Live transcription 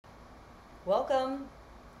Welcome,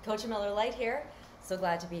 Coach Miller Light here. So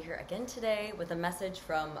glad to be here again today with a message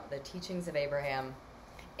from the Teachings of Abraham.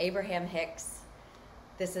 Abraham Hicks.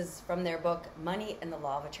 This is from their book, Money and the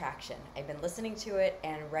Law of Attraction. I've been listening to it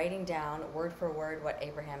and writing down word for word what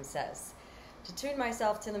Abraham says to tune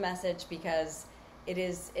myself to the message, because it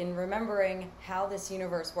is in remembering how this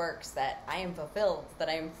universe works that I am fulfilled, that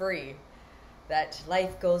I am free, that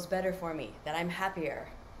life goes better for me, that I'm happier.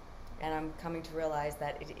 And I'm coming to realize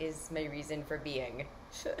that it is my reason for being.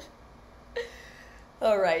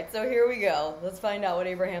 All right, so here we go. Let's find out what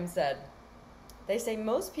Abraham said. They say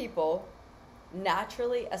most people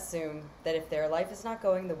naturally assume that if their life is not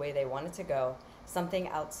going the way they want it to go, something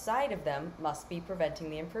outside of them must be preventing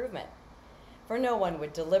the improvement. For no one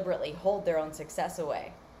would deliberately hold their own success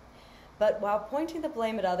away. But while pointing the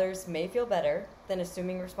blame at others may feel better than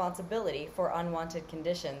assuming responsibility for unwanted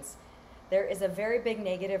conditions, there is a very big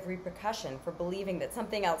negative repercussion for believing that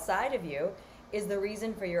something outside of you is the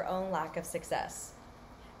reason for your own lack of success.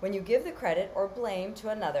 When you give the credit or blame to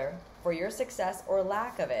another for your success or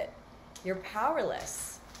lack of it, you're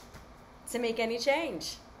powerless to make any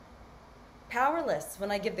change. Powerless when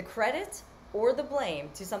I give the credit or the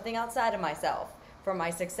blame to something outside of myself for my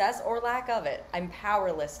success or lack of it. I'm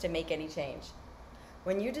powerless to make any change.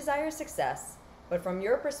 When you desire success, but from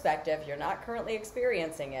your perspective, you're not currently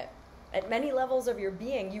experiencing it, at many levels of your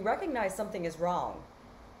being, you recognize something is wrong.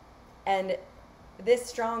 And this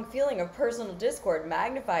strong feeling of personal discord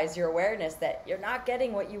magnifies your awareness that you're not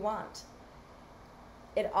getting what you want.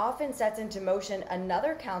 It often sets into motion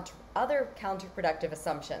other counterproductive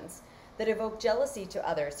assumptions that evoke jealousy to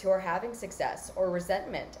others who are having success, or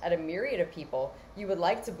resentment at a myriad of people you would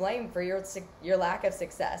like to blame for your lack of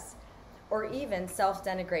success, or even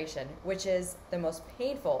self-denigration, which is the most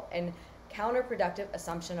painful and counterproductive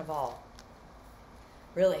assumption of all.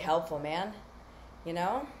 Really helpful, man. You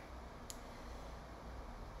know?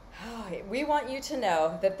 We want you to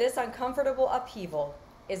know that this uncomfortable upheaval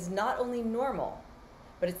is not only normal,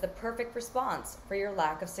 but it's the perfect response for your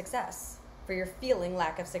lack of success, for your feeling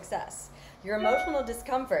lack of success. Your emotional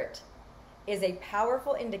discomfort is a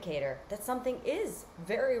powerful indicator that something is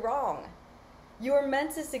very wrong. You are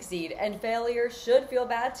meant to succeed, and failure should feel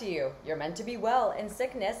bad to you. You're meant to be well, and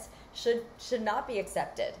sickness should not be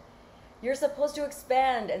accepted. You're supposed to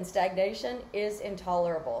expand, and stagnation is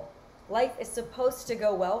intolerable. Life is supposed to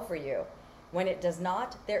go well for you. When it does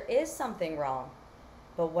not, there is something wrong.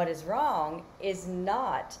 But what is wrong is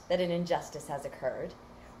not that an injustice has occurred,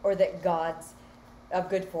 or that gods of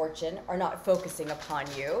good fortune are not focusing upon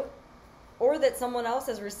you, or that someone else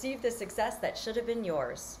has received the success that should have been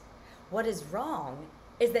yours. What is wrong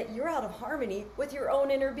is that you're out of harmony with your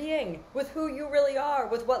own inner being, with who you really are,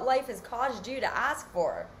 with what life has caused you to ask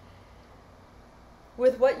for,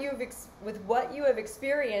 with what you have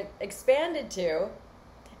expanded to,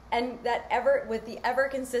 and with the ever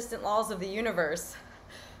consistent laws of the universe.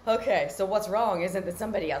 Okay, so what's wrong isn't that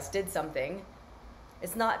somebody else did something.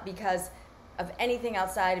 It's not because of anything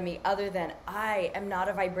outside of me other than I am not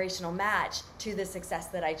a vibrational match to the success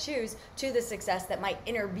that I choose, to the success that my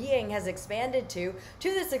inner being has expanded to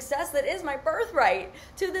the success that is my birthright,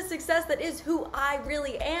 to the success that is who I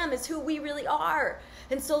really am, is who we really are.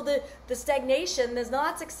 And so the stagnation, the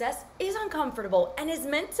not success, is uncomfortable and is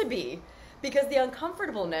meant to be, because the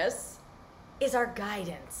uncomfortableness is our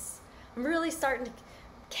guidance. I'm really starting to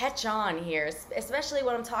catch on here, especially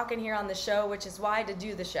when I'm talking here on the show, which is why to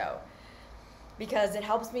do the show. Because it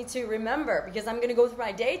helps me to remember, because I'm going to go through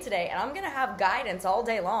my day today and I'm going to have guidance all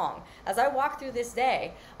day long. As I walk through this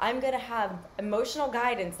day, I'm going to have emotional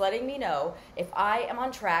guidance letting me know if I am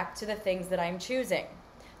on track to the things that I'm choosing,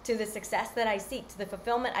 to the success that I seek, to the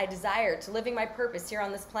fulfillment I desire, to living my purpose here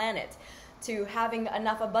on this planet, to having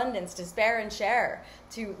enough abundance to spare and share,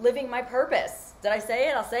 to living my purpose. Did I say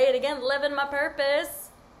it? I'll say it again, living my purpose.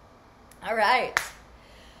 All right.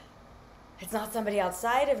 It's not somebody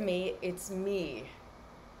outside of me, it's me.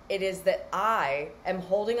 It is that I am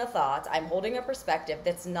holding a thought, I'm holding a perspective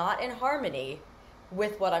that's not in harmony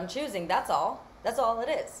with what I'm choosing. That's all. That's all it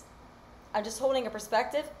is. I'm just holding a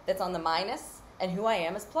perspective that's on the minus, and who I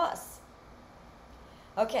am is plus.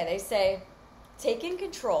 Okay, they say, taking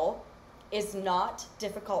control is not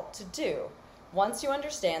difficult to do once you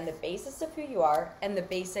understand the basis of who you are and the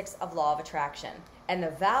basics of law of attraction and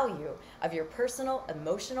the value of your personal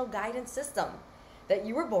emotional guidance system that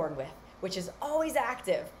you were born with, which is always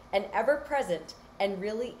active and ever present and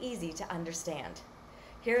really easy to understand.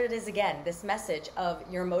 Here it is again, this message of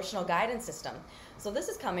your emotional guidance system. So this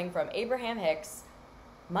is coming from Abraham Hicks'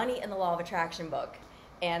 Money and the Law of Attraction book.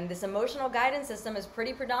 And this emotional guidance system is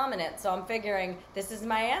pretty predominant, so I'm figuring this is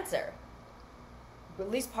my answer.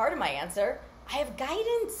 at least part of my answer. I have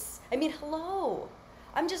guidance. I mean, hello.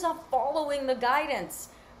 I'm just not following the guidance.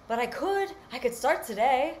 But I could start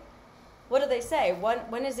today. What do they say?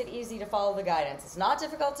 When is it easy to follow the guidance? It's not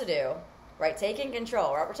difficult to do, right? Taking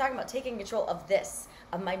control, right? We're talking about taking control of this,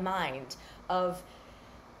 of my mind,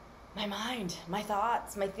 my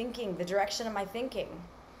thoughts, my thinking, the direction of my thinking.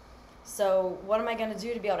 So what am I going to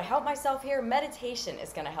do to be able to help myself here? Meditation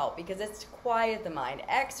is going to help because it's to quiet the mind.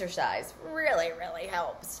 Exercise really, really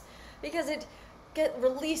helps because it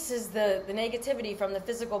releases the negativity from the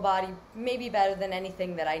physical body maybe better than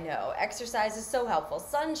anything that I know. Exercise is so helpful.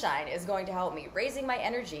 Sunshine is going to help me, raising my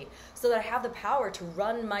energy so that I have the power to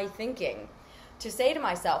run my thinking. To say to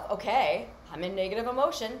myself, okay, I'm in negative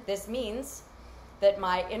emotion. This means that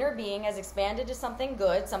my inner being has expanded to something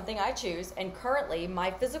good, something I choose, and currently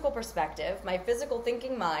my physical perspective, my physical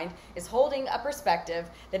thinking mind is holding a perspective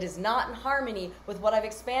that is not in harmony with what I've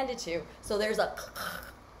expanded to. So there's a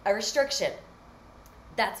restriction.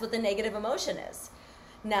 That's what the negative emotion is.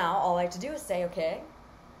 Now, all I have to do is say, okay,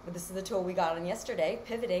 this is the tool we got on yesterday,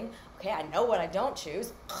 pivoting. Okay, I know what I don't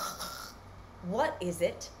choose. What is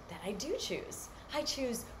it that I do choose? I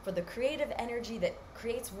choose for the creative energy that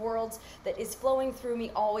creates worlds, that is flowing through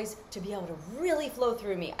me always, to be able to really flow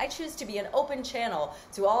through me. I choose to be an open channel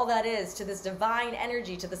to all that is, to this divine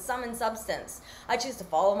energy, to the sum and substance. I choose to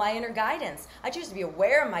follow my inner guidance. I choose to be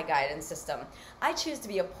aware of my guidance system. I choose to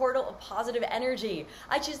be a portal of positive energy.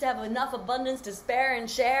 I choose to have enough abundance to spare and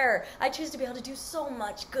share. I choose to be able to do so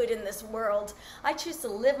much good in this world. I choose to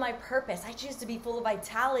live my purpose. I choose to be full of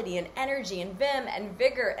vitality and energy and vim and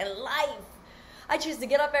vigor and life. I choose to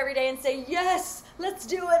get up every day and say, yes, let's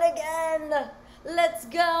do it again. Let's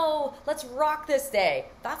go. Let's rock this day.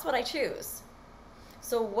 That's what I choose.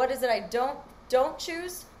 So what is it I don't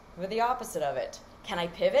choose? Or the opposite of it. Can I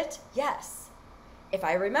pivot? Yes. If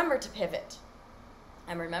I remember to pivot.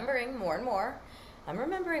 I'm remembering more and more.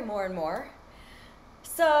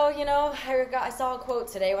 So, I saw a quote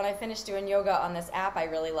today when I finished doing yoga on this app I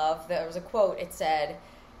really love. There was a quote. It said,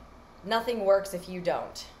 nothing works if you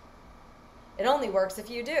don't. It only works if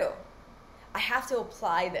you do. I have to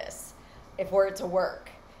apply this for it to work.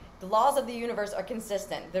 The laws of the universe are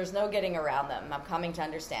consistent. There's no getting around them. I'm coming to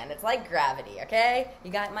understand. It's like gravity, okay?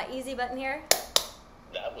 You got my easy button here?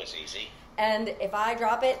 That was easy. And if I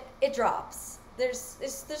drop it, it drops. There's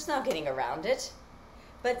no getting around it.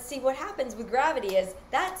 But see, what happens with gravity is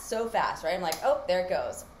that's so fast, right? I'm like, oh, there it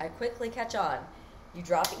goes. I quickly catch on. You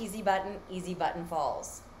drop easy button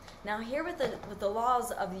falls. Now here with the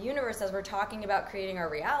laws of the universe, as we're talking about creating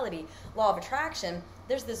our reality, law of attraction,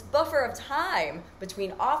 there's this buffer of time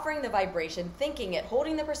between offering the vibration, thinking it,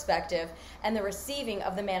 holding the perspective, and the receiving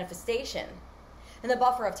of the manifestation. And the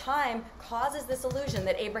buffer of time causes this illusion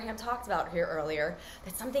that Abraham talked about here earlier,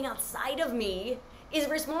 that something outside of me is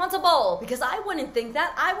responsible, because I wouldn't think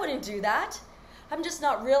that, I wouldn't do that. I'm just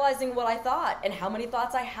not realizing what I thought and how many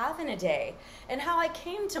thoughts I have in a day and how I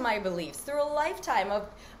came to my beliefs through a lifetime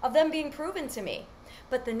of them being proven to me.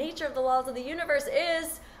 But the nature of the laws of the universe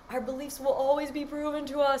is our beliefs will always be proven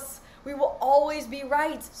to us. We will always be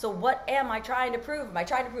right. So what am I trying to prove? Am I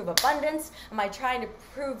trying to prove abundance? Am I trying to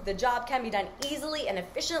prove the job can be done easily and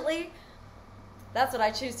efficiently? That's what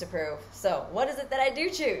I choose to prove. So what is it that I do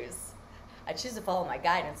choose? I choose to follow my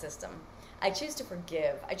guidance system. I choose to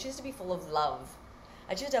forgive. I choose to be full of love.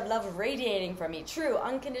 I choose to have love radiating from me, true,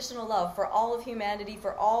 unconditional love for all of humanity,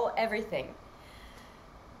 for everything.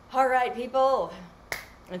 All right, people.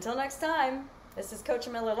 Until next time, this is Coach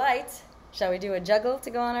Miller Light. Shall we do a juggle to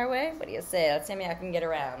go on our way? What do you say? Let's see how I can get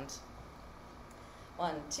around.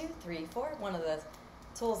 1, 2, 3, 4. One of the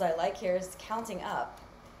tools I like here is counting up.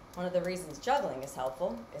 One of the reasons juggling is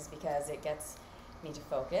helpful is because it gets me to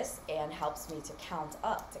focus and helps me to count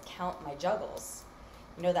up, to count my juggles.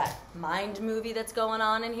 You know that mind movie that's going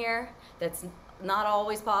on in here that's not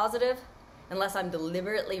always positive unless I'm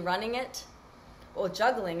deliberately running it? Well,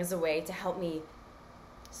 juggling is a way to help me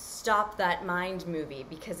stop that mind movie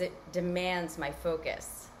because it demands my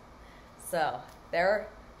focus. So there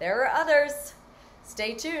are others.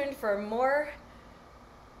 Stay tuned for more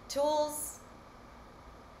tools.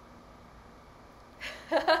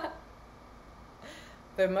 For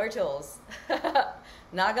more tools.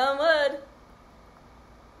 Knock on wood.